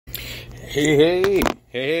Hey,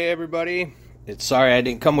 everybody. Sorry I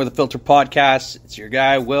didn't come with a filter podcast. It's your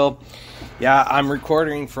guy, Will. Yeah, I'm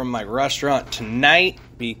recording from my restaurant tonight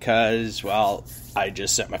because, well, I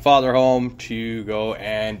just sent my father home to go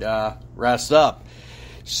and rest up.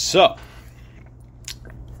 So,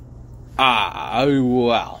 last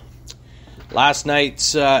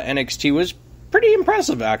night's NXT was pretty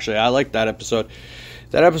impressive, actually. I liked that episode.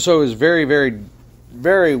 That episode was very, very,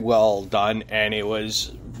 very well done, and it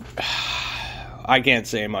was... I can't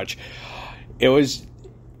say much. It was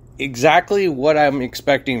exactly what I'm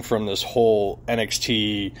expecting from this whole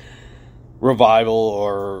NXT revival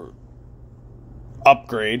or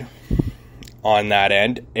upgrade on that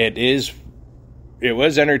end. It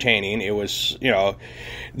was entertaining. It was,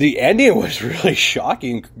 the ending was really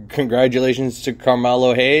shocking. Congratulations to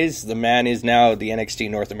Carmelo Hayes. The man is now the NXT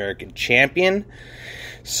North American champion.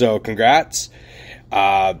 So congrats.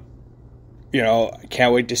 I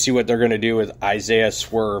can't wait to see what they're going to do with Isaiah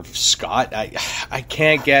Swerve Scott. I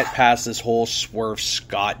can't get past this whole Swerve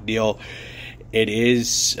Scott deal. It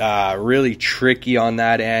is really tricky on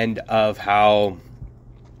that end of how...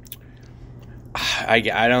 I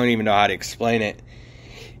don't even know how to explain it.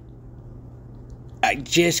 I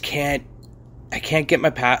just can't... I can't get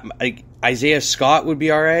my... Isaiah Scott would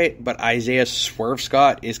be alright, but Isaiah Swerve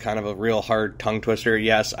Scott is kind of a real hard tongue twister.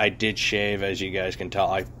 Yes, I did shave, as you guys can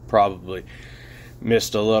tell. I probably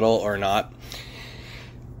missed a little or not.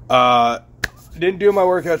 Didn't do my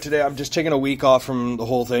workout today. I'm just taking a week off from the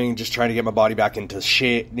whole thing, just trying to get my body back into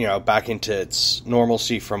shape, back into its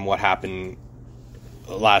normalcy from what happened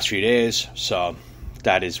the last few days. So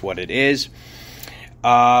that is what it is.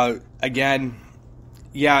 Again,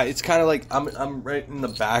 yeah, it's kind of like I'm right in the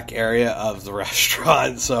back area of the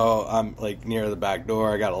restaurant, so I'm like near the back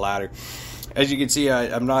door. I got a ladder. As you can see,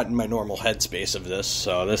 I'm not in my normal headspace of this,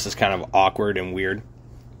 so this is kind of awkward and weird.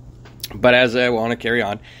 But as I want to carry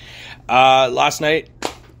on, last night,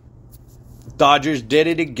 Dodgers did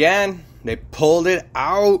it again. They pulled it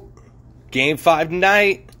out. Game 5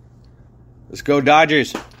 tonight. Let's go,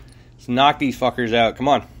 Dodgers. Let's knock these fuckers out. Come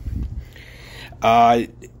on.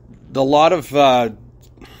 The lot of...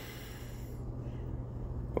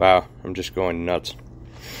 wow, I'm just going nuts.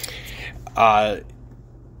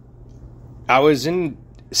 I was in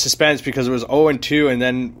suspense because it was 0-2, and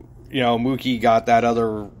then, Mookie got that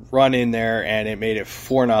other run in there, and it made it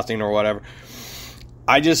 4-0 or whatever.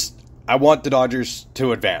 I want the Dodgers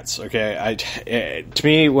to advance, okay? To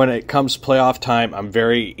me, when it comes to playoff time, I'm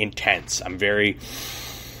very intense. I'm very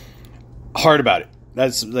hard about it.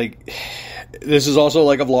 This is also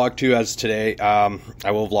like a vlog, too, as today.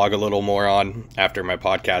 I will vlog a little more on after my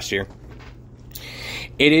podcast here.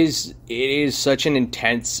 It is such an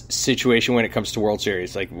intense situation when it comes to World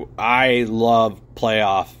Series. Like, I love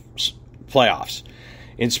playoffs.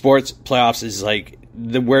 In sports, playoffs is like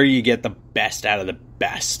where you get the best out of the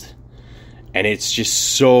best. And it's just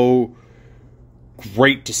so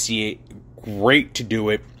great to see it, great to do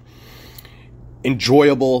it,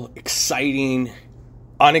 enjoyable, exciting,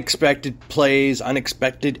 unexpected plays,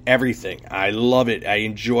 unexpected everything. I love it. I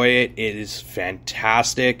enjoy it. It is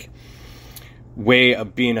fantastic. Way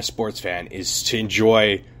of being a sports fan is to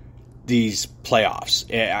enjoy these playoffs.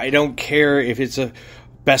 I don't care if it's a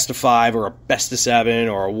best of 5 or a best of 7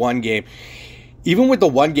 or a 1 game. Even with the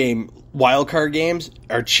 1 game, wildcard games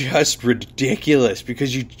are just ridiculous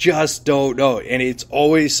because you just don't know. And it's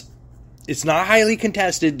not highly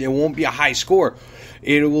contested. It won't be a high score.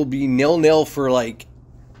 It will be 0-0 for a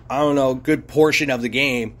good portion of the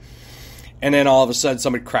game. And then all of a sudden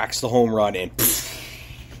somebody cracks the home run and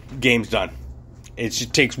game's done. It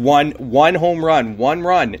just takes one home run, one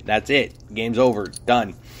run. That's it. Game's over.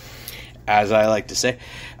 Done. As I like to say.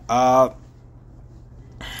 I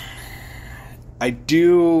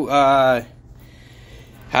do have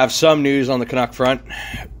some news on the Canuck front.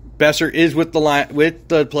 Besser is with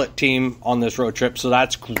the team on this road trip, so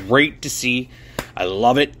that's great to see. I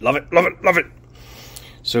love it, love it, love it, love it.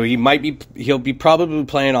 So he'll be probably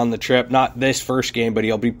playing on the trip, not this first game, but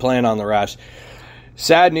he'll be playing on the rest.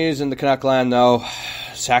 Sad news in the Canuck land, though.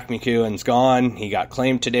 Zach McEwen's gone. He got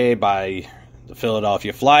claimed today by the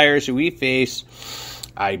Philadelphia Flyers, who we face,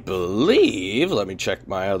 I believe, let me check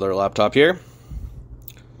my other laptop here,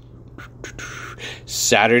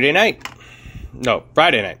 Friday night.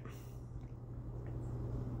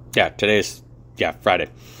 Yeah, Friday.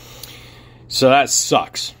 So that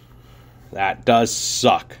sucks. That does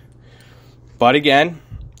suck. But again,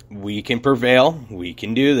 we can prevail. We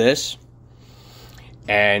can do this.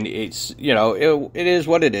 And it's, it is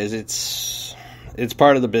what it is. It's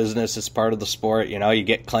part of the business. It's part of the sport. You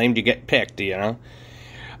get claimed, you get picked,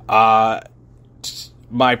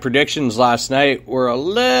 my predictions last night were a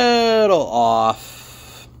little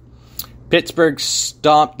off. Pittsburgh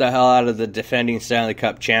stomped the hell out of the defending Stanley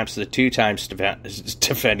Cup champs, the 2 times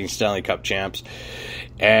defending Stanley Cup champs.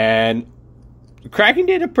 And Kraken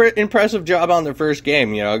did an impressive job on their first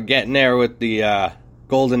game, getting there with the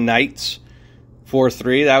Golden Knights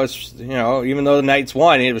 4-3. That was, even though the Knights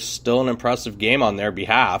won, it was still an impressive game on their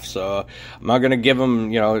behalf. So I'm not going to give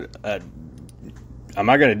them, I'm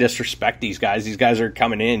not going to disrespect these guys. These guys are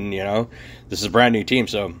coming in, This is a brand new team,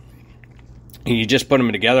 so you just put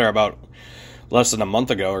them together about less than a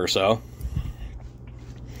month ago or so.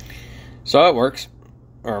 So it works.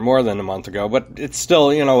 Or more than a month ago, but it's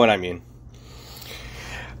still, you know what I mean.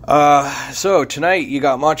 So tonight you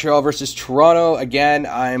got Montreal versus Toronto. Again,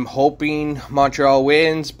 I'm hoping Montreal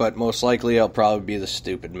wins, but most likely it'll probably be the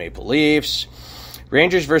stupid Maple Leafs.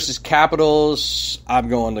 Rangers versus Capitals. I'm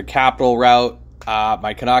going the Capital route.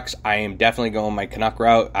 My Canucks, I am definitely going my Canuck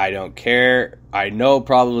route. I don't care. I know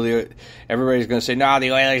probably everybody's going to say, nah,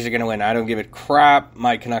 the Oilers are going to win. I don't give a crap.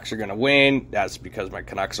 My Canucks are going to win. That's because my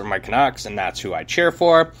Canucks are my Canucks, and that's who I cheer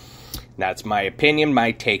for. That's my opinion,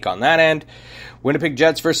 my take on that end. Winnipeg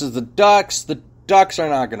Jets versus the Ducks. The Ducks are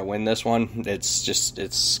not going to win this one.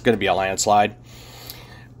 It's going to be a landslide.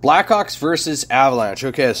 Blackhawks versus Avalanche.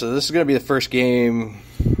 Okay, so this is going to be the first game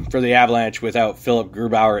for the Avalanche without Philip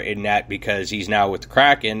Grubauer in net because he's now with the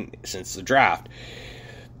Kraken since the draft.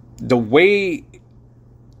 The way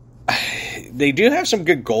they do have some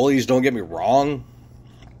good goalies, don't get me wrong,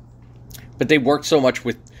 but they worked so much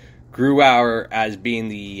with Grubauer as being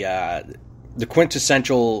the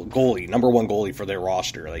quintessential goalie, number one goalie for their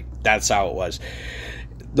roster. Like, that's how it was.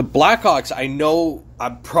 The Blackhawks,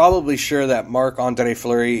 I'm probably sure that Marc-Andre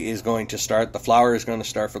Fleury is going to start. The Flower is going to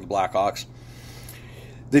start for the Blackhawks.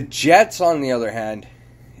 The Jets, on the other hand,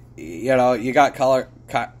 you got Connor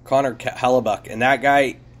Hellebuyck, and that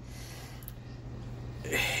guy,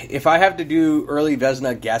 if I have to do early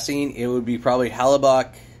Vezina guessing, it would be probably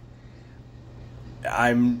Hellebuyck.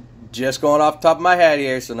 I'm just going off the top of my head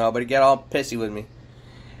here, so nobody get all pissy with me.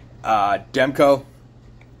 Demko.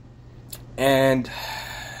 And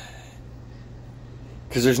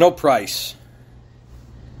because there's no Price,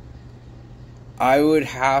 I would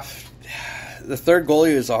have... The third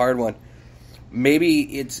goalie is a hard one. Maybe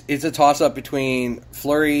it's a toss-up between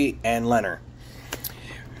Fleury and Leonard.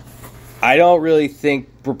 I don't really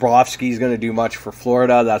think Bobrovsky's going to do much for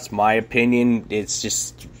Florida. That's my opinion. It's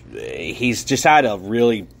just... He's just had a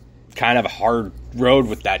really kind of hard road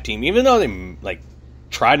with that team. Even though they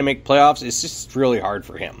try to make playoffs, it's just really hard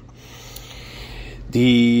for him.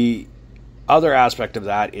 The other aspect of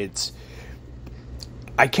that,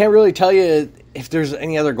 I can't really tell you if there's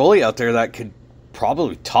any other goalie out there that could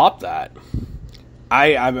probably top that.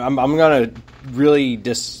 I'm going to really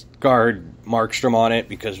discard Markstrom on it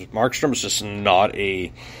because Markstrom's just not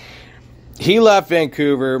a... He left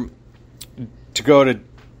Vancouver to go to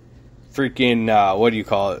freaking,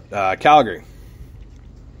 Calgary.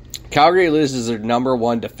 Calgary loses their number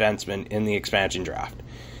one defenseman in the expansion draft.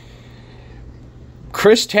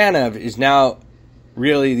 Chris Tanev is now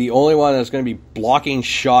really the only one that's going to be blocking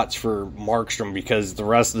shots for Markstrom because the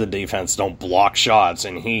rest of the defense don't block shots,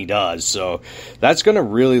 and he does. So that's going to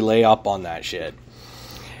really lay up on that shit.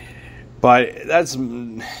 But that's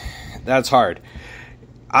hard.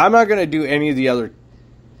 I'm not going to do any of the other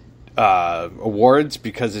awards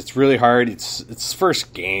because it's really hard. It's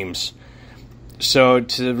first games. So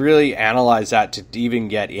to really analyze that, to even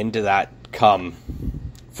get into that come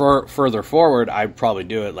further forward, I'd probably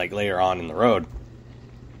do it later on in the road.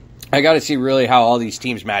 I got to see really how all these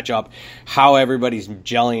teams match up, how everybody's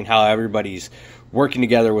gelling, how everybody's working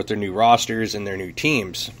together with their new rosters and their new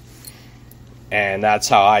teams. And that's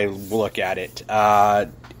how I look at it.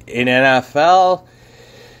 In NFL,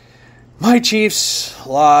 my Chiefs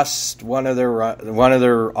lost one of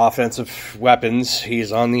their offensive weapons.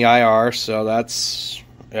 He's on the IR, so that's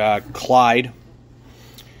Clyde.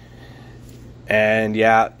 And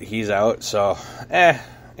yeah, he's out. So,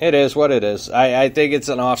 it is what it is. I think it's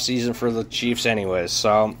an off season for the Chiefs anyways.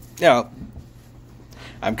 So,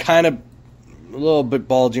 I'm kind of a little bit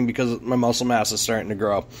bulging because my muscle mass is starting to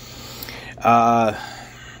grow.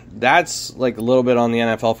 That's a little bit on the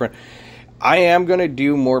NFL front. I am going to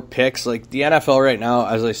do more picks. The NFL right now,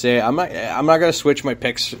 as I say, I'm not going to switch my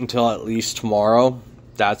picks until at least tomorrow.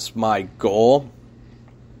 That's my goal.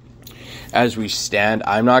 As we stand,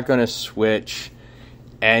 I'm not going to switch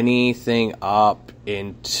anything up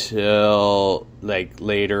until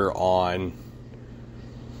later on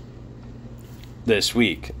this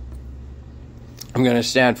week. I'm going to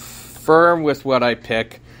stand firm with what I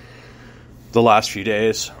pick the last few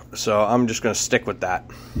days. So I'm just going to stick with that.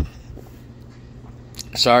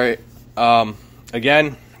 Sorry.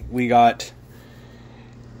 Again, we got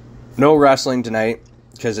no wrestling tonight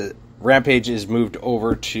because Rampage is moved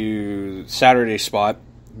over to Saturday spot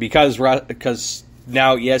because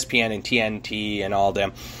now ESPN and TNT and all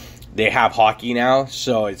them, they have hockey now,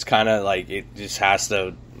 so it's kind of like it just has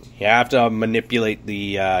to, you have to manipulate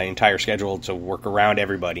the entire schedule to work around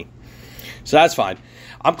everybody. So that's fine.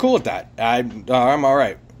 I'm cool with that. I'm all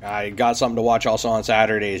right. I got something to watch also on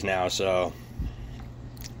Saturdays now, so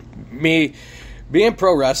me being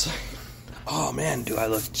pro wrestling, oh man, do I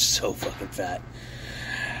look so fucking fat.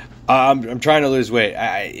 I'm trying to lose weight.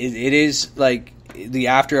 It is like the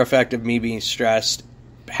after effect of me being stressed,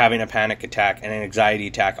 having a panic attack and an anxiety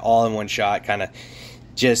attack all in one shot kind of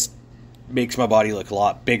just makes my body look a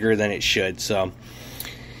lot bigger than it should. So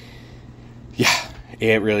yeah,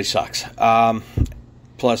 it really sucks.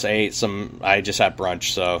 Plus I just had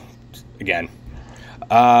brunch. So again,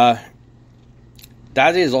 that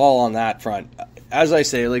is all on that front. As I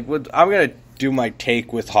say, like I'm going to do my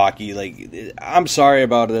take with hockey. Like, I'm sorry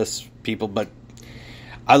about this, people, but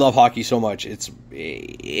I love hockey so much. It's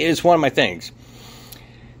one of my things.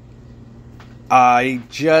 I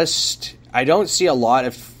don't see a lot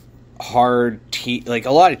of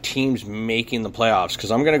a lot of teams making the playoffs,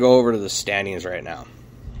 because I'm going to go over to the standings right now.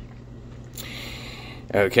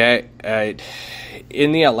 Okay,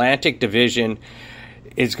 in the Atlantic Division,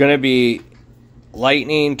 it's going to be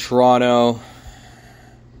Lightning, Toronto,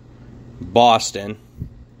 Boston,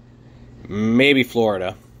 maybe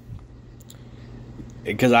Florida,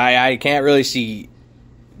 because I can't really see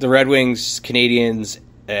the Red Wings, Canadians,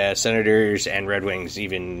 Senators, and Red Wings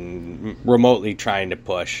even remotely trying to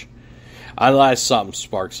push, unless something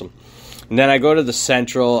sparks them. And then I go to the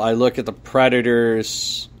Central, I look at the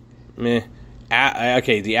Predators, the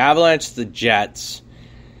Avalanche, the Jets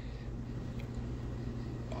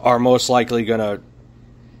are most likely going to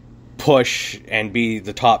push and be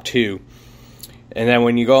the top two. And then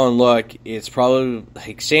when you go and look, it's probably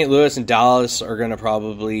like St. Louis and Dallas are going to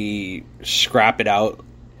probably scrap it out.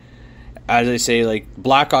 As I say, like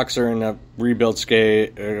Blackhawks are in a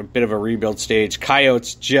bit of a rebuild stage.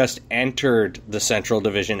 Coyotes just entered the Central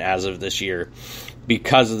Division as of this year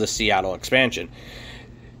because of the Seattle expansion.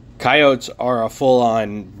 Coyotes are a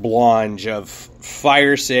full-on blanche of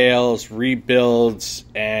fire sales, rebuilds,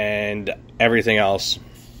 and everything else.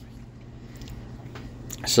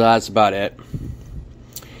 So that's about it.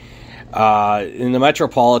 In the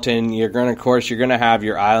Metropolitan, you're going to have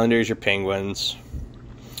your Islanders, your Penguins,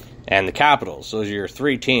 and the Capitals. Those are your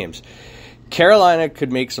three teams. Carolina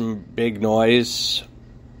could make some big noise.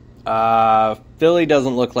 Philly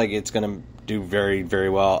doesn't look like it's going to do very,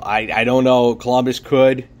 very well. I don't know. Columbus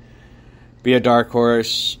could be a dark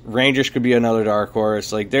horse. Rangers could be another dark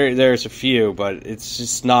horse. Like there's a few, but it's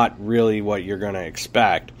just not really what you're going to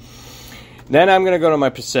expect. Then I'm going to go to my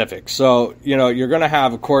Pacific. So, you're going to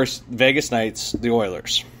have, of course, Vegas Knights, the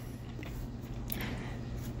Oilers.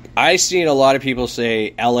 I've seen a lot of people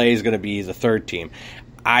say LA is going to be the third team.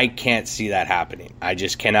 I can't see that happening. I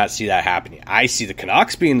just cannot see that happening. I see the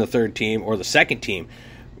Canucks being the third team or the second team,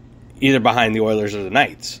 either behind the Oilers or the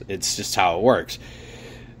Knights. It's just how it works.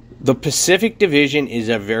 The Pacific Division is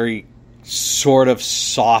a very sort of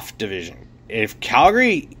soft division. If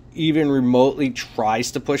Calgary even remotely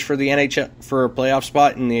tries to push for the NHL, for a playoff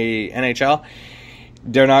spot in the NHL,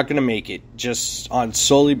 they're not going to make it, just on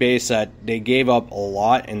solely base that they gave up a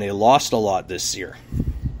lot and they lost a lot this year.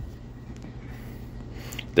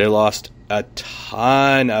 They lost a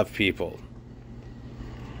ton of people.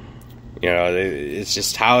 It's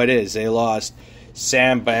just how it is. They lost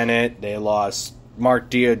Sam Bennett, they lost Mark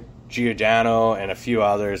Giordano, and a few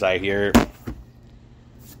others I hear.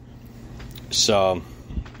 So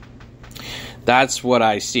that's what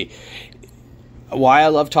I see. Why I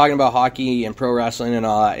love talking about hockey and pro wrestling and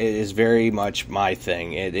all that, it is very much my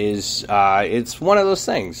thing. It is, it's one of those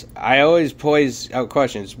things. I always pose out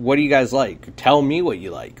questions. What do you guys like? Tell me what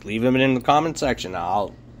you like. Leave them in the comment section.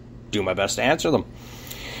 I'll do my best to answer them,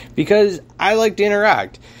 because I like to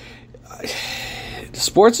interact.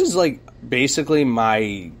 Sports is like basically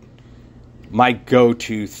my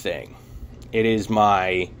go-to thing. It is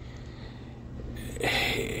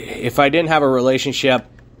if I didn't have a relationship,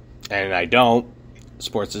 and I don't,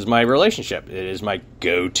 sports is my relationship. It is my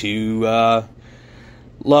go-to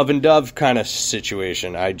love and dove kind of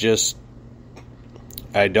situation. I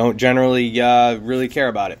don't generally really care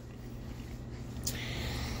about it.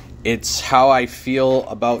 It's how I feel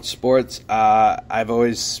about sports. I've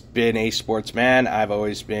always been a sportsman. I've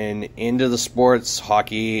always been into the sports.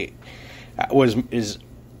 Hockey is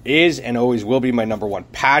is and always will be my number one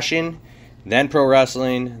passion, then pro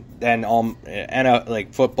wrestling, then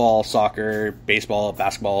like football, soccer, baseball,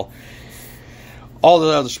 basketball. All the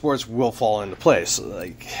other sports will fall into place.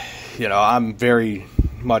 Like, I'm very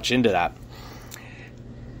much into that.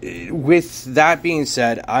 With that being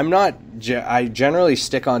said, I generally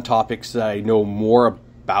stick on topics that I know more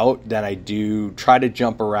about than I do try to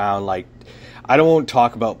jump around. Like, I don't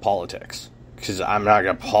talk about politics because I'm not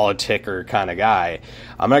a politicker kind of guy.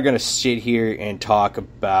 I'm not going to sit here and talk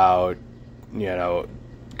about,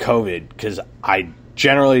 COVID, because I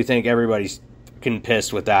generally think everybody's fucking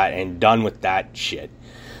pissed with that and done with that shit.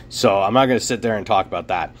 So I'm not going to sit there and talk about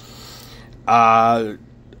that.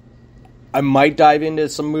 I might dive into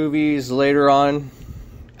some movies later on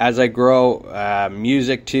as I grow.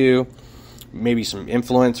 Music too. Maybe some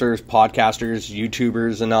influencers, podcasters,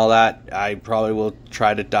 YouTubers, and all that. I probably will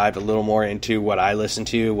try to dive a little more into what I listen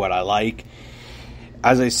to, what I like.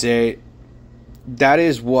 As I say, that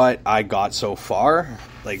is what I got so far.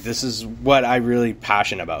 Like, this is what I really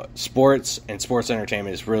passionate about. Sports and sports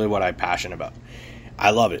entertainment is really what I'm passionate about. I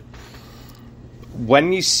love it.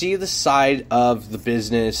 When you see the side of the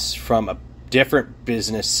business from a different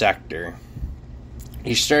business sector,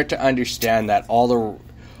 you start to understand that all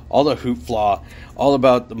the hoopla, all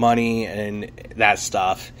about the money and that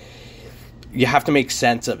stuff, you have to make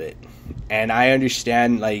sense of it. And I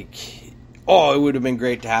understand, like, it would have been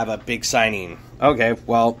great to have a big signing. Okay,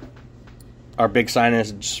 well, our big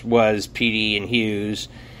signings was PD and Hughes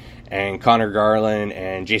and Connor Garland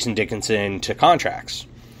and Jason Dickinson to contracts.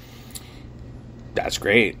 That's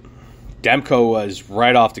great. Demko was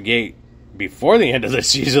right off the gate before the end of the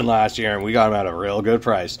season last year, and we got him at a real good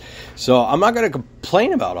price. So I'm not going to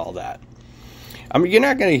complain about all that. I mean, you're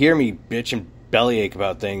not going to hear me bitch and bellyache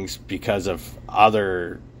about things because of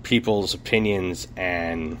other people's opinions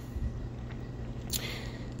and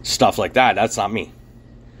stuff like that. That's not me.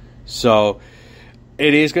 So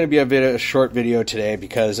it is going to be a short video today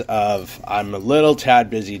because I'm a little tad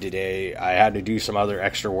busy today. I had to do some other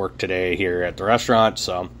extra work today here at the restaurant.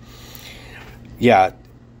 So yeah,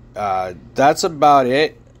 that's about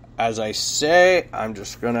it. As I say, I'm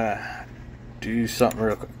just going to do something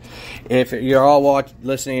real quick. If you're all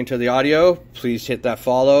listening to the audio, please hit that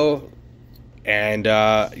follow. And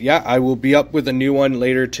I will be up with a new one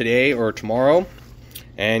later today or tomorrow.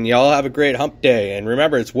 And y'all have a great hump day. And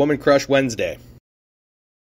remember, it's Woman Crush Wednesday.